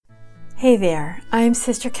Hey there, I'm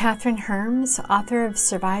Sister Catherine Herms, author of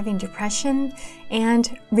Surviving Depression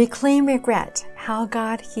and Reclaim Regret, How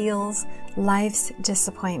God Heals Life's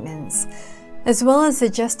Disappointments, as well as the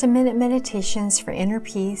Just a Minute meditations for inner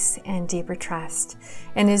peace and deeper trust.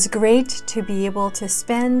 And it's great to be able to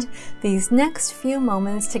spend these next few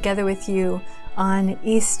moments together with you on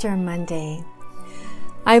Easter Monday.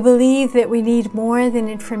 I believe that we need more than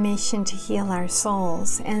information to heal our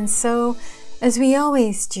souls, and so as we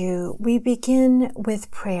always do, we begin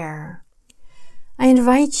with prayer. I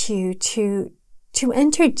invite you to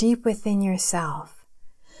enter deep within yourself,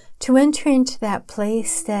 to enter into that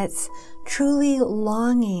place that's truly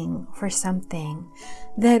longing for something,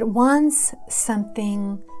 that wants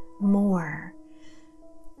something more.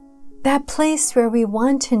 That place where we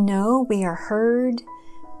want to know we are heard,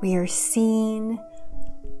 we are seen,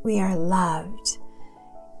 we are loved,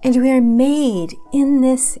 and we are made in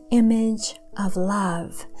this image of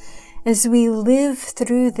love. As we live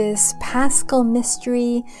through this Paschal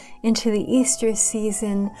mystery into the Easter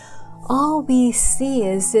season, all we see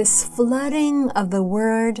is this flooding of the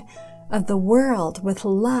world with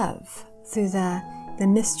love through the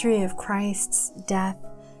mystery of Christ's death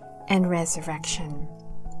and resurrection.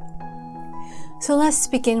 So let's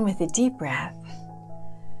begin with a deep breath.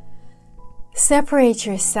 Separate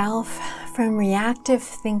yourself from reactive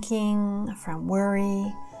thinking, from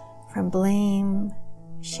worry, from blame,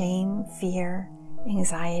 shame, fear,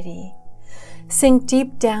 anxiety. Sink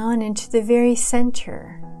deep down into the very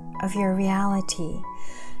center of your reality,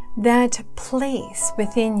 that place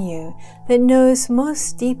within you that knows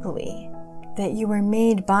most deeply that you were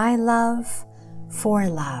made by love, for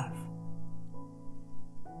love.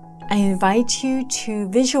 I invite you to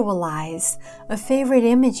visualize a favorite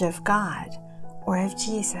image of God or of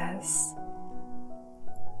Jesus.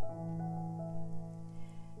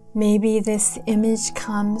 Maybe this image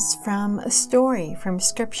comes from a story from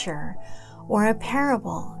Scripture or a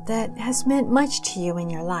parable that has meant much to you in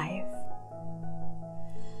your life.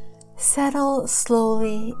 Settle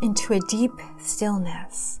slowly into a deep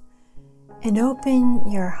stillness and open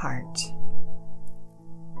your heart.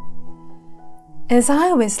 As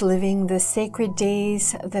I was living the sacred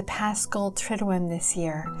days of the Paschal Triduum this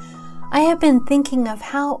year, I have been thinking of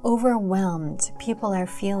how overwhelmed people are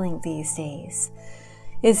feeling these days.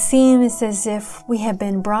 It seems as if we have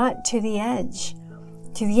been brought to the edge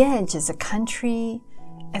as a country,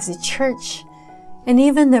 as a church, and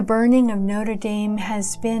even the burning of Notre Dame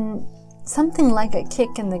has been something like a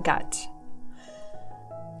kick in the gut.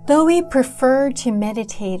 Though we prefer to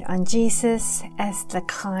meditate on Jesus as the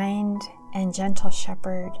kind and gentle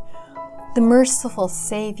shepherd, the merciful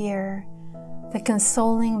Savior, the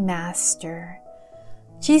consoling Master,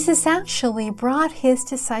 Jesus actually brought his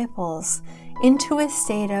disciples into a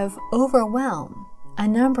state of overwhelm a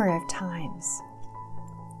number of times.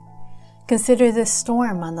 Consider the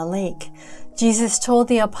storm on the lake. Jesus told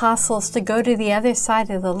the apostles to go to the other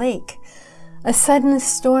side of the lake. A sudden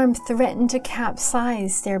storm threatened to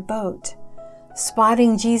capsize their boat.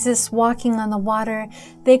 Spotting Jesus walking on the water,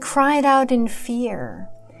 they cried out in fear.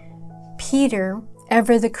 Peter,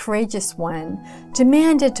 ever the courageous one,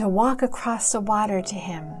 demanded to walk across the water to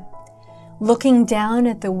him. Looking down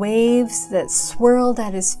at the waves that swirled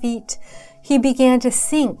at his feet, he began to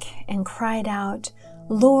sink and cried out,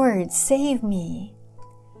 "Lord, save me."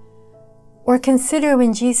 Or consider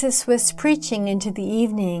when Jesus was preaching into the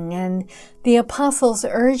evening and the apostles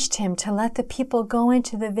urged him to let the people go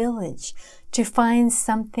into the village to find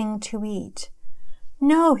something to eat.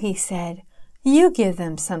 "No," he said, "you give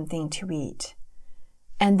them something to eat."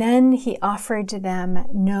 And then he offered to them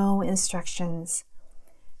no instructions.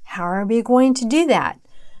 "How are we going to do that?"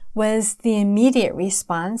 was the immediate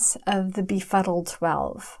response of the befuddled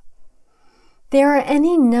 12. There are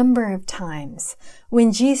any number of times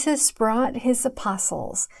when Jesus brought his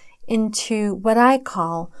apostles into what I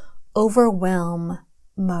call overwhelm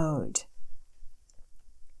mode.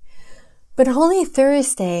 But Holy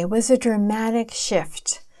Thursday was a dramatic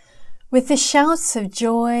shift. With the shouts of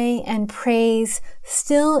joy and praise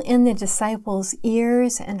still in the disciples'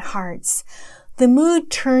 ears and hearts, the mood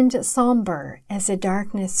turned somber as the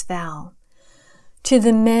darkness fell. To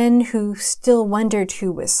the men who still wondered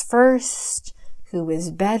who was first, who was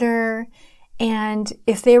better, and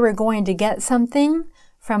if they were going to get something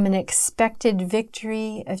from an expected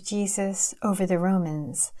victory of Jesus over the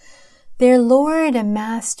Romans, their Lord and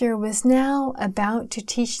Master was now about to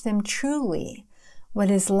teach them truly what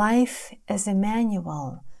his life as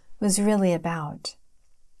Emmanuel was really about.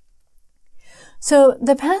 So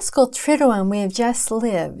the Paschal Triduum we have just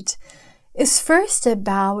lived is first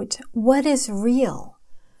about what is real,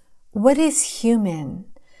 what is human,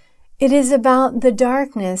 It is about the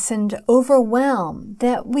darkness and overwhelm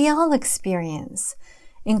that we all experience,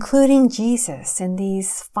 including Jesus in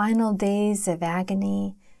these final days of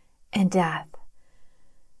agony and death.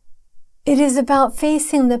 It is about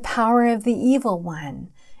facing the power of the evil one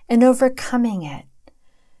and overcoming it.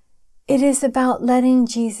 It is about letting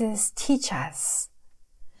Jesus teach us.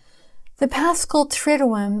 The Paschal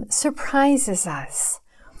Triduum surprises us.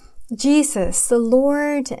 Jesus, the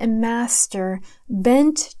Lord and Master,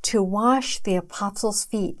 bent to wash the apostles'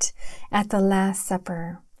 feet at the Last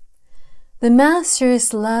Supper. The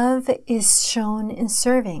Master's love is shown in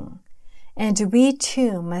serving, and we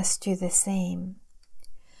too must do the same.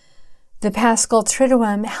 The Paschal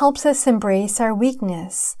Triduum helps us embrace our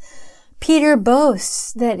weakness. Peter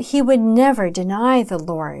boasts that he would never deny the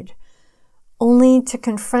Lord, only to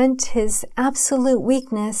confront his absolute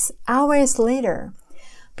weakness hours later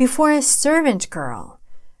before a servant girl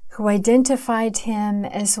who identified him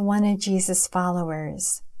as one of Jesus'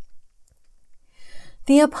 followers.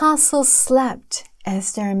 The apostles slept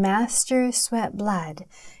as their master sweat blood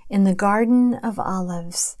in the Garden of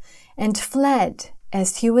Olives and fled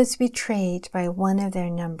as he was betrayed by one of their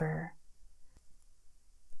number.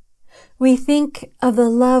 We think of the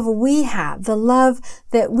love we have, the love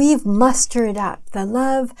that we've mustered up, the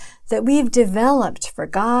love that we've developed for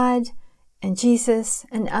God and Jesus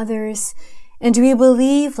and others, and we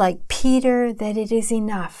believe, like Peter, that it is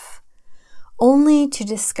enough, only to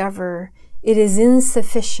discover it is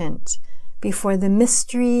insufficient before the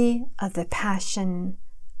mystery of the Passion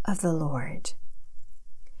of the Lord.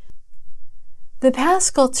 The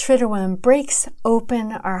Paschal Triduum breaks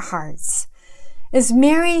open our hearts as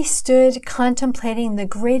Mary stood contemplating the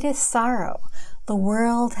greatest sorrow the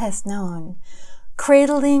world has known,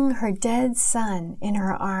 cradling her dead son in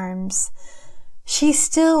her arms. She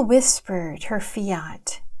still whispered her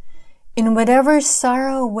fiat. In whatever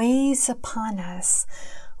sorrow weighs upon us,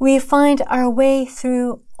 we find our way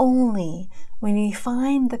through only when we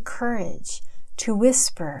find the courage to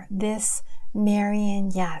whisper this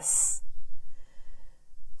Marian yes.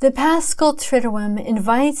 The Paschal Triduum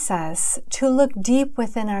invites us to look deep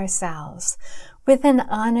within ourselves with an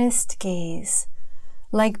honest gaze.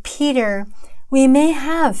 Like Peter, we may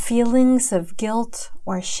have feelings of guilt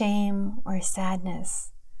or shame or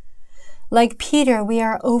sadness. Like Peter, we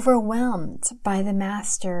are overwhelmed by the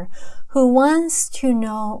Master who wants to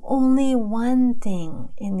know only one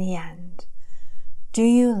thing in the end. Do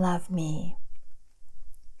you love me?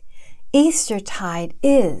 Eastertide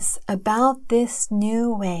is about this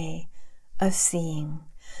new way of seeing,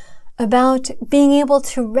 about being able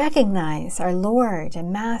to recognize our Lord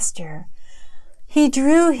and Master. He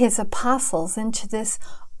drew his apostles into this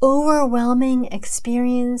overwhelming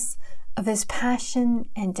experience of his passion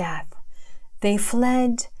and death. They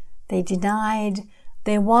fled, they denied,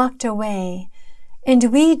 they walked away,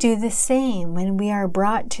 and we do the same when we are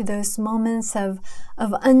brought to those moments of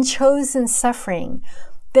unchosen suffering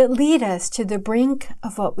that lead us to the brink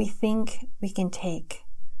of what we think we can take.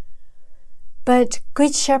 But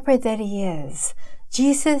Good Shepherd that he is,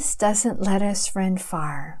 Jesus doesn't let us run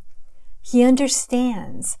far. He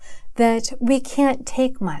understands that we can't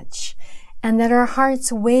take much and that our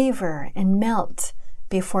hearts waver and melt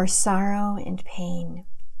before sorrow and pain.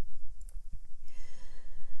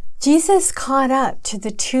 Jesus caught up to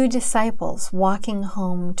the two disciples walking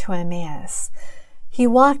home to Emmaus. He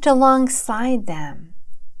walked alongside them.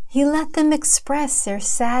 He let them express their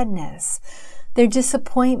sadness, their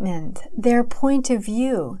disappointment, their point of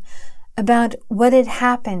view about what had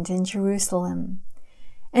happened in Jerusalem.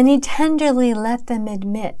 And he tenderly let them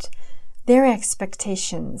admit their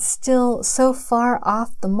expectations still so far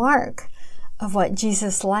off the mark of what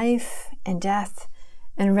Jesus' life and death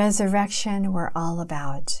and resurrection were all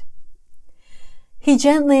about. He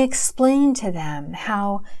gently explained to them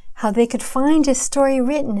how they could find a story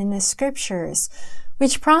written in the scriptures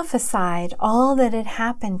which prophesied all that had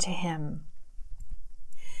happened to him.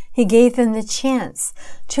 He gave them the chance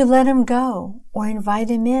to let him go or invite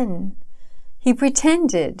him in. He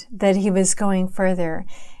pretended that he was going further,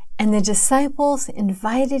 and the disciples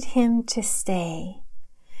invited him to stay.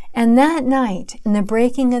 And that night, in the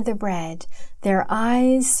breaking of the bread, their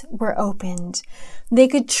eyes were opened. They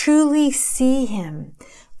could truly see him,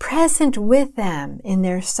 present with them in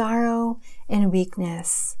their sorrow and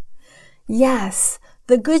weakness. Yes,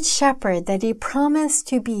 the Good Shepherd that he promised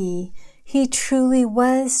to be, he truly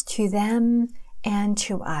was to them and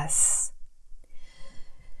to us.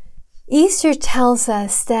 Easter tells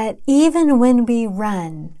us that even when we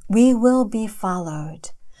run, we will be followed.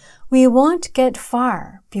 We won't get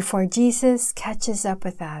far before Jesus catches up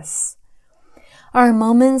with us. Our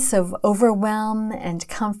moments of overwhelm and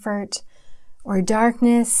comfort, or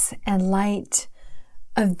darkness and light,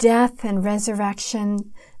 of death and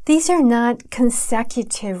resurrection, these are not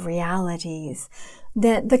consecutive realities,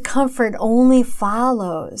 that the comfort only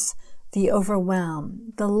follows the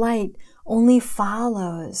overwhelm, the light only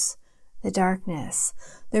follows the darkness,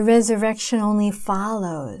 the resurrection only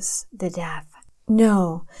follows the death.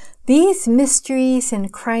 No, these mysteries in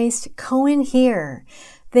Christ co-inhere.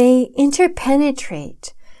 They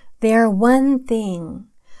interpenetrate. They are one thing.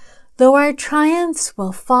 Though our triumphs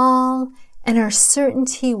will fall and our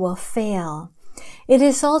certainty will fail, it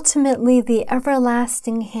is ultimately the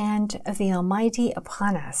everlasting hand of the Almighty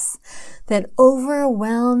upon us that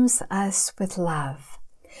overwhelms us with love.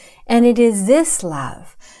 And it is this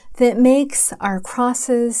love that makes our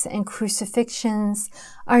crosses and crucifixions,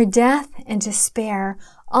 our death and despair,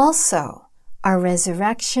 also our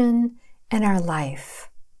resurrection and our life.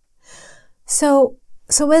 So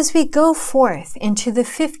as we go forth into the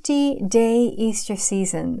 50-day Easter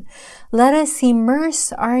season, let us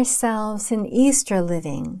immerse ourselves in Easter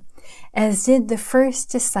living, as did the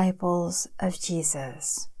first disciples of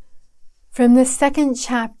Jesus. From the 2nd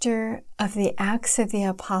chapter of the Acts of the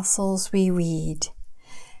Apostles we read,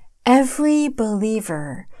 "Every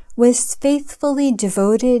believer was faithfully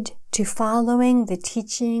devoted to following the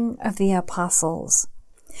teaching of the apostles.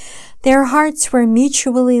 Their hearts were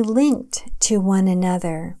mutually linked to one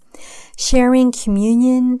another, sharing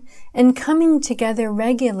communion and coming together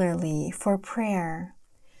regularly for prayer.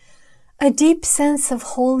 A deep sense of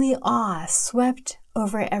holy awe swept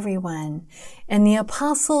over everyone, and the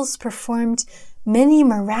apostles performed many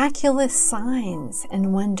miraculous signs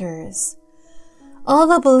and wonders. All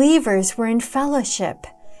the believers were in fellowship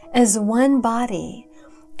as one body,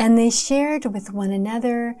 and they shared with one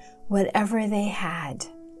another whatever they had.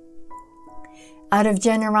 Out of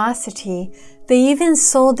generosity, they even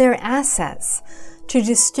sold their assets to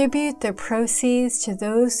distribute the proceeds to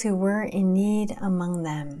those who were in need among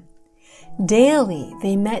them. Daily,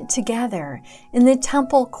 they met together in the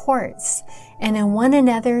temple courts and in one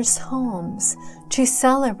another's homes to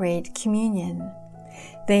celebrate communion.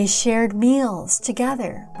 They shared meals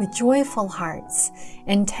together with joyful hearts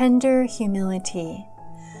and tender humility.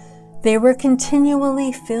 They were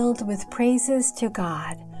continually filled with praises to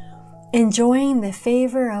God, enjoying the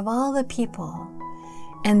favor of all the people,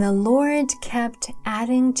 and the Lord kept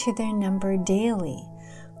adding to their number daily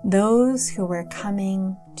those who were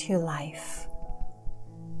coming to life."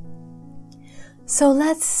 So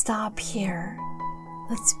let's stop here.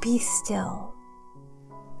 Let's be still.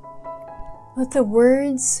 Let the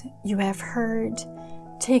words you have heard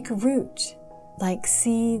take root like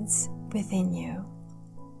seeds within you.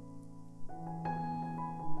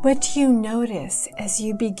 What do you notice as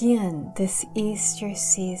you begin this Easter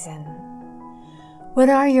season? What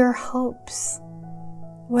are your hopes?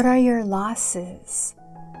 What are your losses?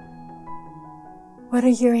 What are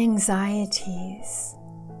your anxieties?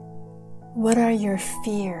 What are your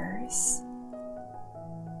fears?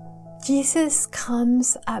 Jesus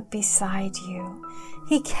comes up beside you.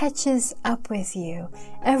 He catches up with you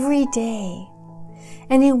every day,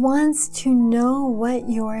 and He wants to know what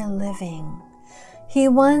you're living. He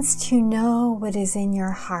wants to know what is in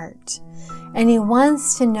your heart, and He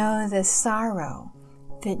wants to know the sorrow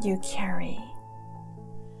that you carry.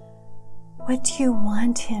 What do you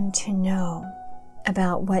want Him to know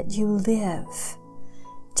about what you live?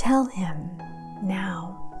 Tell Him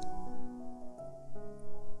now.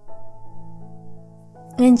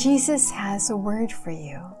 And Jesus has a word for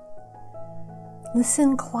you.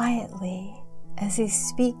 Listen quietly as He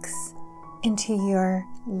speaks into your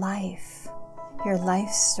life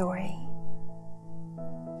story.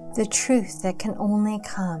 The truth that can only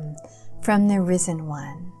come from the risen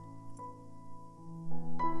one.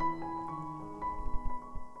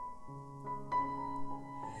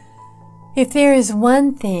 If there is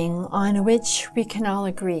one thing on which we can all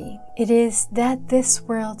agree, it is that this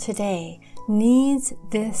world today needs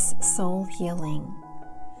this soul healing.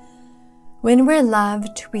 When we're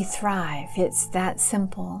loved, we thrive. It's that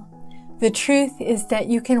simple. The truth is that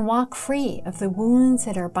you can walk free of the wounds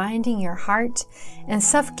that are binding your heart and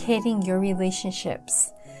suffocating your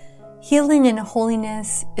relationships. Healing and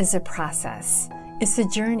holiness is a process. It's a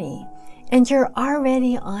journey, and you're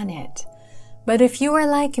already on it. But if you are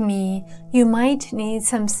like me, you might need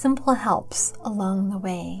some simple helps along the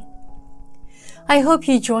way. I hope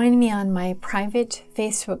you join me on my private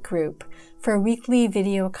Facebook group for weekly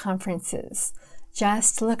video conferences.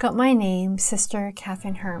 Just look up my name, Sister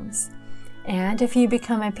Catherine Herms. And if you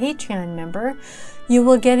become a Patreon member, you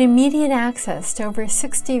will get immediate access to over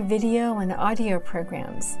 60 video and audio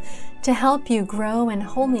programs to help you grow in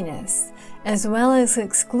holiness, as well as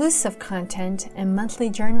exclusive content and monthly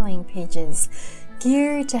journaling pages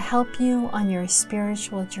geared to help you on your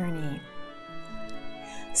spiritual journey.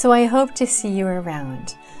 So I hope to see you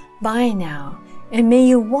around. Bye now, and may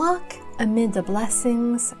you walk amid the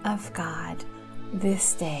blessings of God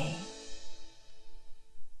this day.